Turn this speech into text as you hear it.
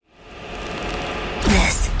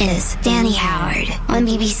is Danny Howard on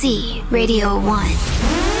BBC Radio 1.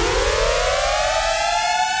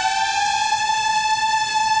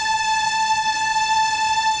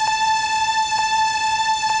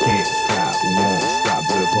 Can't stop, won't stop,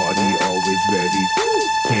 the party always ready.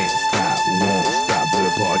 Can't stop, won't stop, the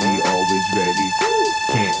party always ready.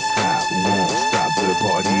 Can't stop, won't stop, the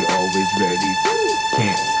party always ready.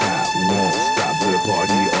 Can't stop, won't stop, the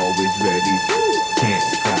party always ready. Can't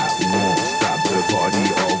stop, won't stop, the party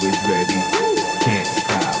always ready. Can't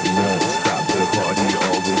stop, won't stop, the party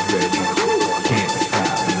always ready.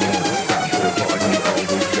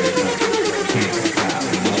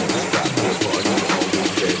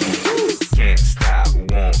 Can't stop,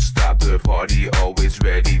 won't stop, the party always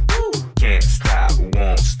ready. Can't stop,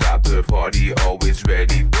 won't stop, the party always ready. Can't stop, won't stop, the party always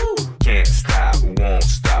ready. Can't stop, won't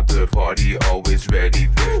stop, the party always ready.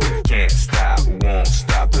 Can't stop, won't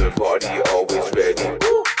stop, the party always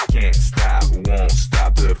ready. Can't stop, won't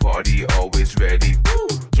stop, the party always ready.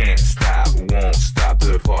 Can't stop, won't stop,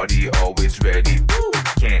 the party always ready.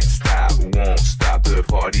 Can't stop, won't stop, the party always ready. Can't stop, won't stop, the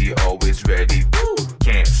party always ready.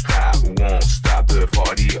 Can't stop, won't stop, the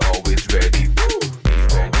party always ready.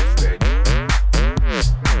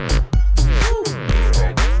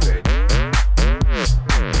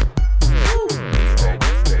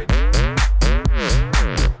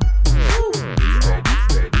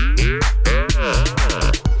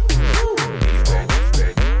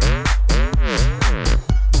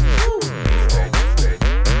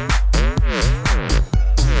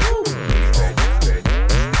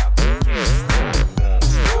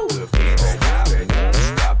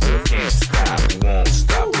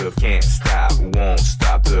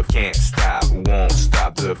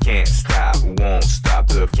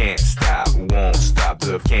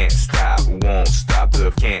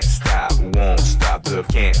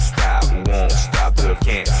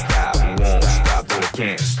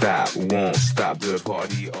 Can't stop, won't stop, the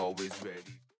party always